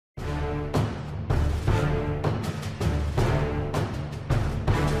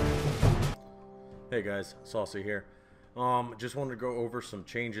Hey guys, Saucy here. Just wanted to go over some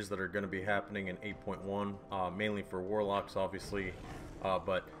changes that are going to be happening in 8.1, mainly for Warlocks, obviously,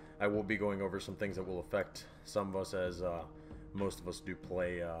 but I will be going over some things that will affect some of us, as most of us do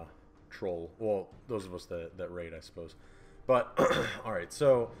play Troll. Well, those of us that raid, I suppose. But, alright,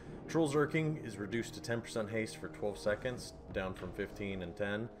 so Troll Zerking is reduced to 10% haste for 12 seconds, down from 15 and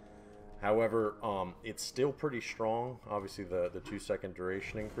 10. However, it's still pretty strong, obviously the 2-second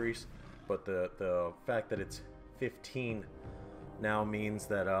duration increase. But the fact that it's 15 now means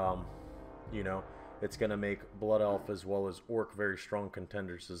that, you know, it's going to make Blood Elf as well as Orc very strong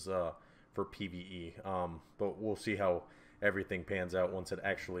contenders as, for PvE. But we'll see how everything pans out once it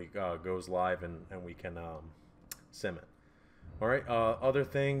actually goes live and we can sim it. Alright, other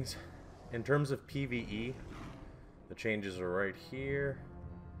things. In terms of PvE, the changes are right here.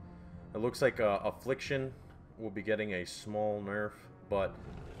 It looks like Affliction will be getting a small nerf, but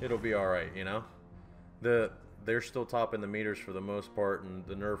it'll be alright, you know? They're still topping the meters for the most part, and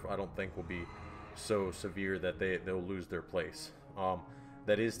the nerf I don't think will be so severe that they'll lose their place.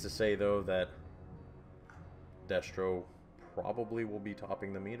 That is to say, though, that Destro probably will be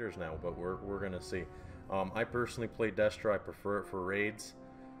topping the meters now, but we're gonna see. I personally play Destro. I prefer it for raids,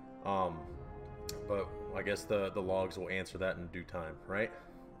 but I guess the logs will answer that in due time, right?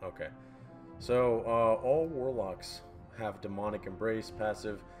 Okay. So all Warlocks have Demonic Embrace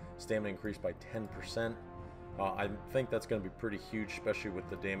passive, stamina increased by 10%. I think that's going to be pretty huge, especially with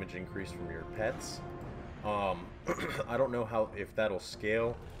the damage increase from your pets. I don't know if that'll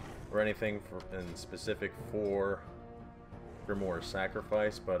scale or anything in specific for Grimoire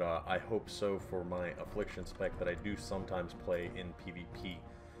Sacrifice, but I hope so for my Affliction spec that I do sometimes play in PvP.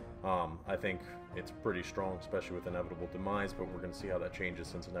 I think it's pretty strong, especially with Inevitable Demise, but we're going to see how that changes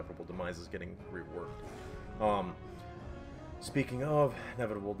since Inevitable Demise is getting reworked. Speaking of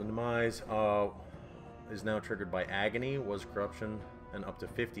Inevitable Demise, is now triggered by Agony, was Corruption, and up to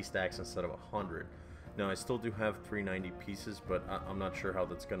 50 stacks instead of 100. Now, I still do have 390 pieces, but I'm not sure how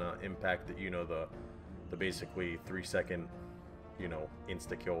that's going to impact the, you know, the basically 3-second, you know,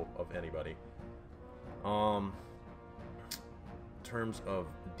 insta-kill of anybody. In terms of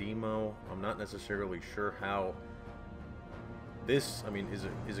demo, I'm not necessarily sure how this, I mean,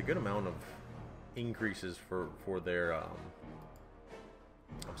 is a good amount of increases for their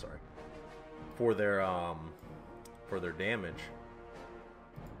I'm sorry, for their damage,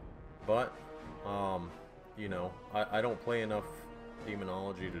 but you know, I don't play enough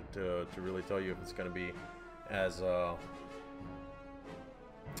Demonology to really tell you if it's going to be as I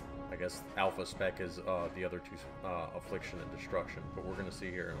guess alpha spec as the other two, Affliction and Destruction, but we're going to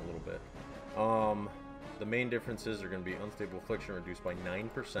see here in a little bit. The main differences are going to be Unstable Affliction reduced by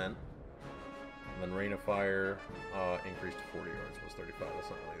 9%, and then Rain of Fire increased to 40 yards, was 35, that's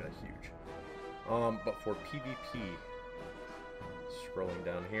not really that huge. But for PvP, scrolling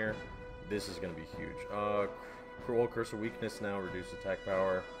down here, this is going to be huge. Cruel Curse of Weakness now reduced attack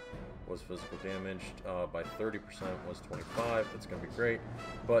power, was physical damaged by 30%, was 25, that's going to be great.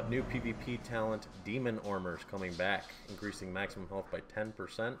 But new PvP talent, Demon Armor, is coming back, increasing maximum health by 10%.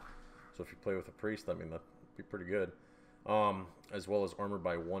 So if you play with a priest, I mean, that'd be pretty good. As well as armor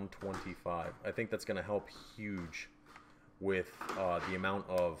by 125. I think that's going to help huge with the amount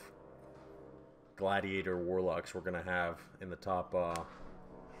of Gladiator Warlocks we're going to have in the top of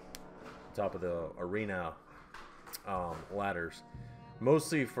the arena ladders.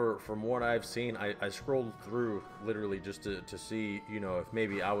 Mostly from what I've seen, I scrolled through literally just to see, you know, if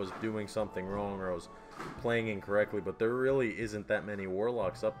maybe I was doing something wrong or I was playing incorrectly, but there really isn't that many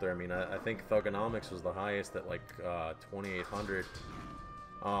Warlocks up there. I mean, I think Thugonomics was the highest at like 2,800.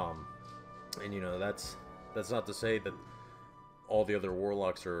 And you know, that's not to say that all the other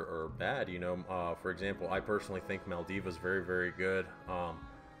Warlocks are bad, you know. For example, I personally think Maldiva is very, very good.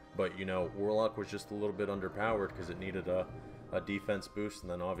 But you know, Warlock was just a little bit underpowered because it needed a defense boost, and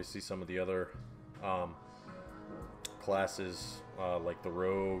then obviously some of the other classes like the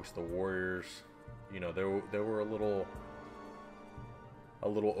Rogues, the Warriors, you know, they were a little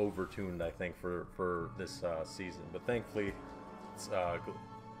overtuned, I think, for this season. But thankfully, it's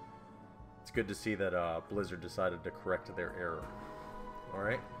good to see that Blizzard decided to correct their error. All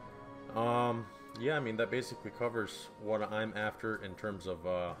right. Yeah, I mean, that basically covers what I'm after in terms of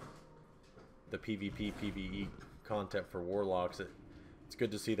the PvP, PvE content for Warlocks. It's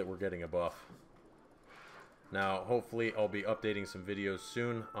good to see that we're getting a buff. Now, hopefully, I'll be updating some videos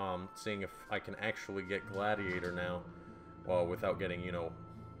soon, seeing if I can actually get Gladiator now, well, without getting, you know,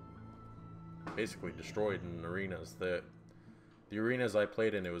 basically destroyed in arenas. The arenas I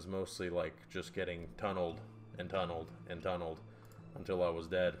played in, it was mostly like just getting tunneled and tunneled and tunneled until I was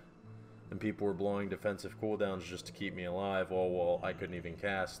dead. and people were blowing defensive cooldowns just to keep me alive. Well, I couldn't even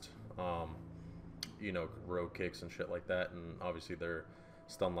cast, you know, rogue kicks and shit like that, and obviously their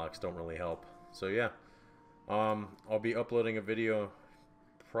stun locks don't really help. So yeah, I'll be uploading a video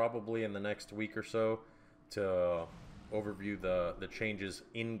probably in the next week or so to overview the changes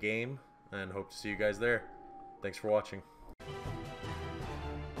in game, and hope to see you guys there. Thanks for watching.